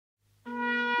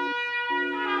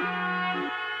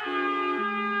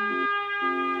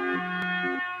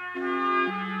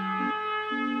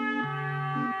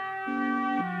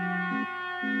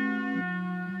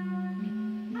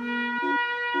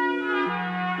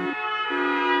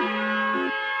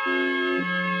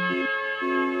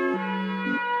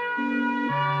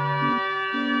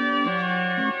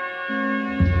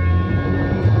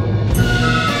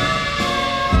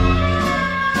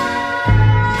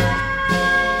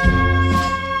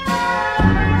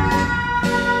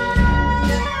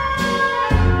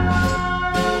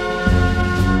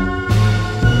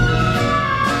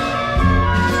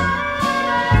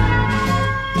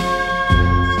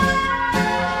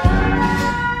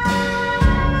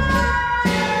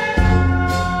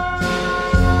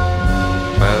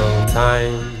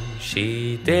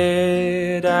She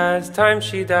did as time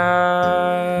she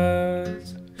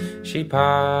does. She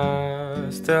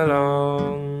passed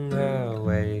along her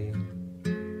way,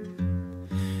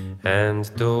 and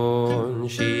dawn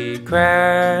she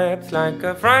crept like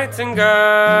a frightened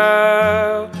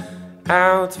girl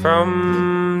out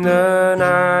from the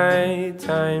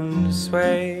nighttime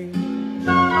sway.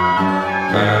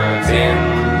 But in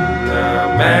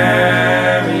the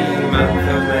merry month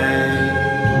of May,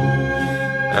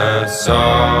 a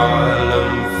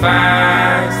solemn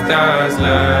fast does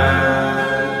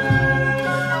learn,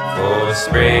 for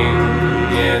spring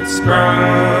it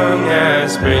sprung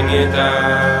as spring it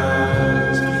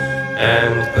does,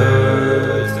 and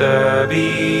puts the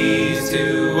bees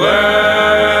to work.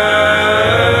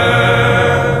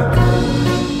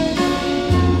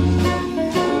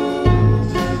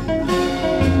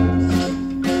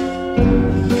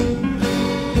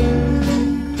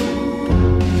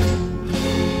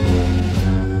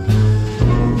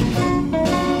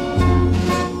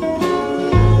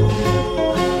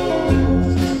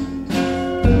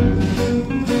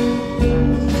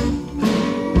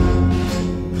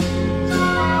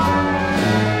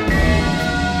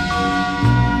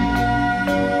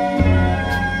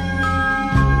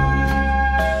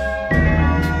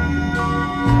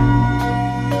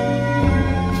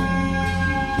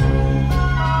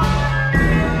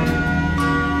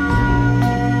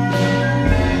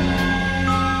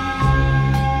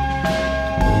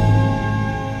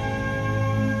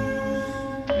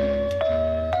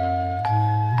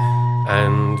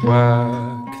 And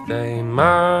work they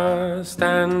must,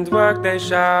 and work they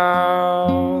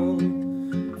shall,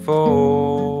 for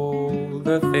all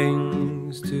the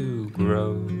things to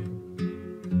grow.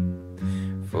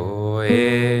 For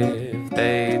if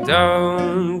they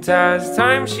don't, as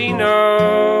time she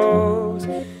knows,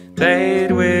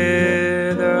 they'd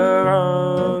wither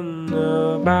on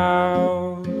the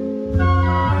bough.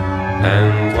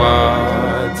 And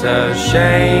what a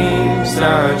shame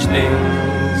such things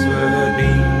would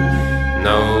be,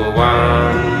 no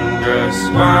wondrous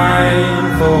wine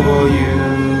for you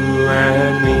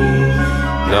and me,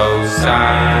 no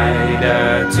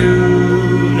cider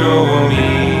too, nor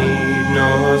mead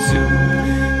nor soup,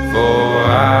 for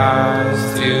us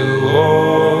to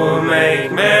all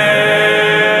make merry.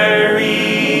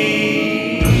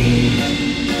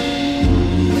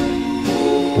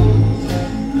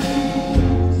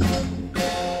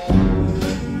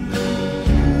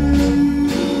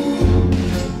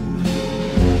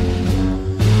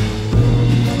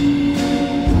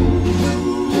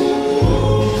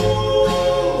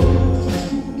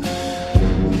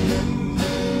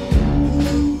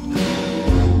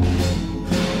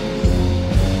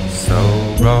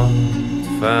 Rot,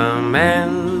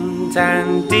 ferment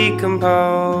and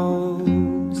decompose,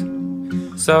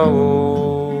 so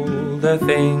all the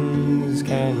things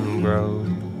can grow,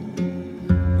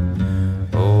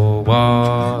 or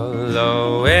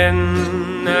wallow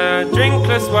in a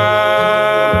drinkless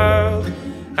world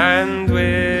and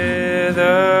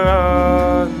wither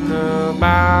on the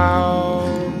bough.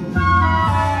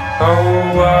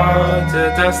 Oh, what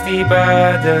a dusty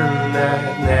burden,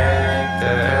 that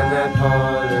nectar and that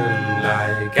pollen,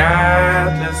 like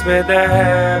Atlas with the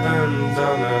heavens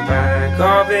on the back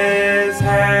of his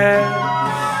head.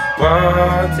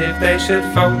 What if they should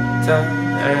falter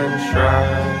and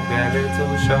shrug their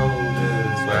little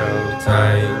shoulders? Well,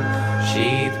 time,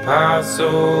 she'd pass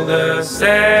all the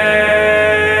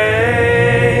same.